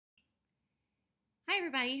Hi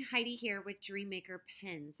everybody, Heidi here with Dreammaker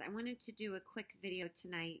Pins. I wanted to do a quick video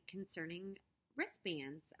tonight concerning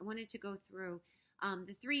wristbands. I wanted to go through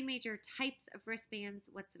the three major types of wristbands,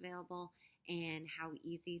 what's available, and how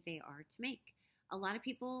easy they are to make. A lot of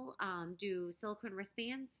people do silicone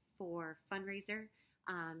wristbands for fundraiser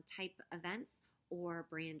type events or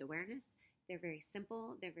brand awareness. They're very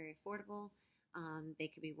simple, they're very affordable. They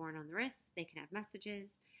can be worn on the wrist, they can have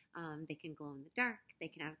messages. They can glow in the dark, they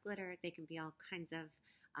can have glitter, they can be all kinds of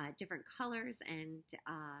different colors and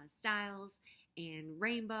styles and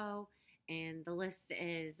rainbow, and the list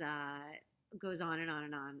is goes on and on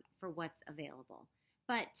and on for what's available.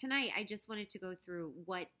 But tonight I just wanted to go through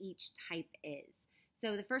what each type is.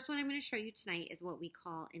 So the first one I'm going to show you tonight is what we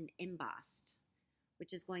call an embossed,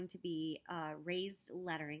 which is going to be raised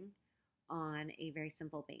lettering on a very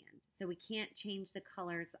simple band. So we can't change the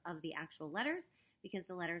colors of the actual letters because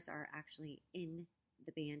the letters are actually in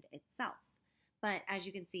the band itself. But as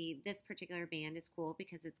you can see, this particular band is cool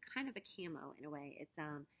because it's kind of a camo in a way. It's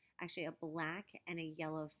actually a black and a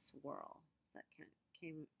yellow swirl. So that kind of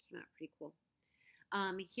came out pretty cool.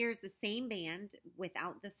 Here's the same band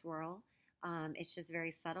without the swirl. It's just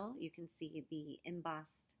very subtle. You can see the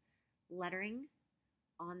embossed lettering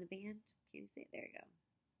on the band. Can you see it? There you go.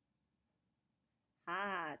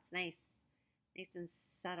 It's nice. Nice and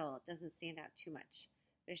subtle. It doesn't stand out too much.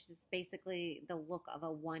 It's just basically the look of a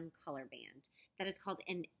one color band. That is called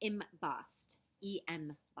an embossed.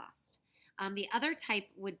 E-M-bossed. The other type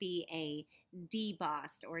would be a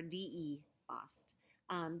debossed or D-E-bossed.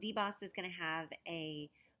 Debossed is going to have a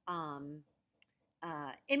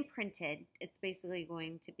imprinted. It's basically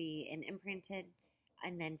going to be an imprinted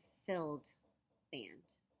and then filled band.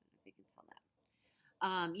 I don't know if you can tell that.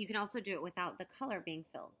 You can also do it without the color being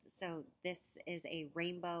filled. So this is a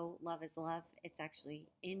rainbow Love is Love. It's actually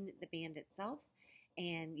in the band itself.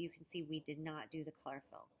 And you can see we did not do the color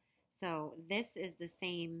fill. So this is the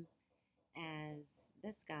same as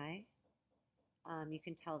this guy. You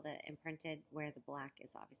can tell the imprinted where the black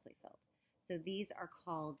is obviously filled. So these are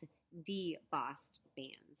called debossed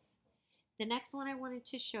bands. The next one I wanted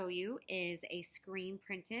to show you is a screen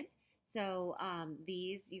printed. So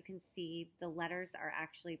these, you can see the letters are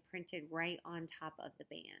actually printed right on top of the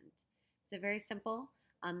band. So very simple.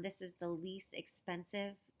 This is the least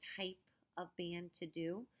expensive type of band to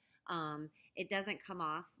do. It doesn't come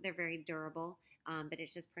off. They're very durable, but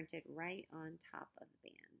it's just printed right on top of the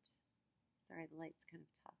band. Sorry, the light's kind of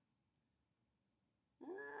tough.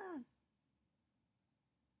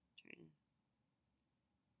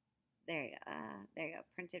 There you go. There you go.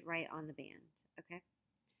 Printed right on the band. Okay.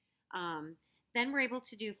 Then we're able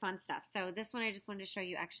to do fun stuff. So this one I just wanted to show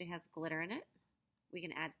you actually has glitter in it. We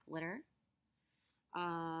can add glitter.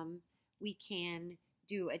 We can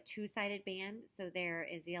do a two-sided band. So there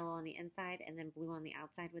is yellow on the inside and then blue on the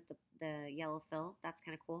outside with the yellow fill. That's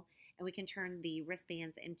kind of cool. And we can turn the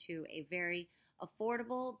wristbands into a very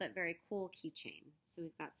affordable but very cool keychain. So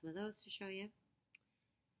we've got some of those to show you.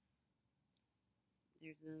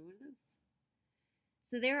 There's another one of those.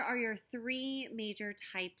 So there are your three major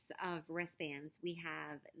types of wristbands. We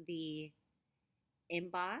have the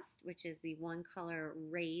embossed, which is the one color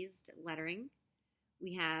raised lettering.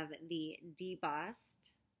 We have the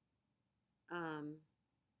debossed.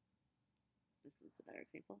 This is a better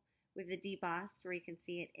example. We have the debossed where you can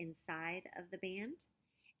see it inside of the band.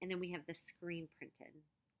 And then we have the screen printed,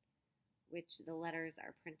 which the letters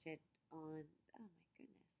are printed on. Oh my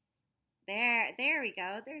goodness. There we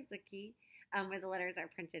go. There's the key. Where the letters are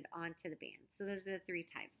printed onto the band. So those are the three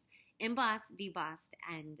types: embossed, debossed,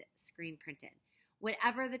 and screen printed.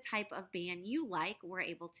 Whatever the type of band you like, we're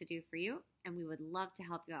able to do for you, and we would love to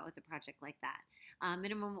help you out with a project like that.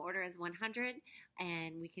 Minimum order is 100,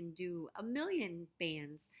 and we can do 1,000,000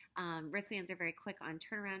 bands. Wristbands are very quick on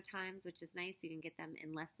turnaround times, which is nice. You can get them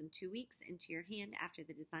in less than 2 weeks into your hand after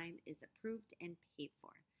the design is approved and paid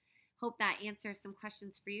for. Hope that answers some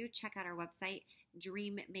questions for you. Check out our website,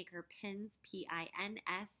 dreammakerpins,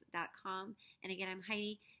 pins.com. And again, I'm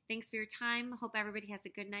Heidi. Thanks for your time. Hope everybody has a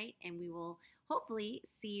good night, and we will hopefully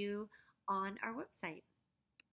see you on our website.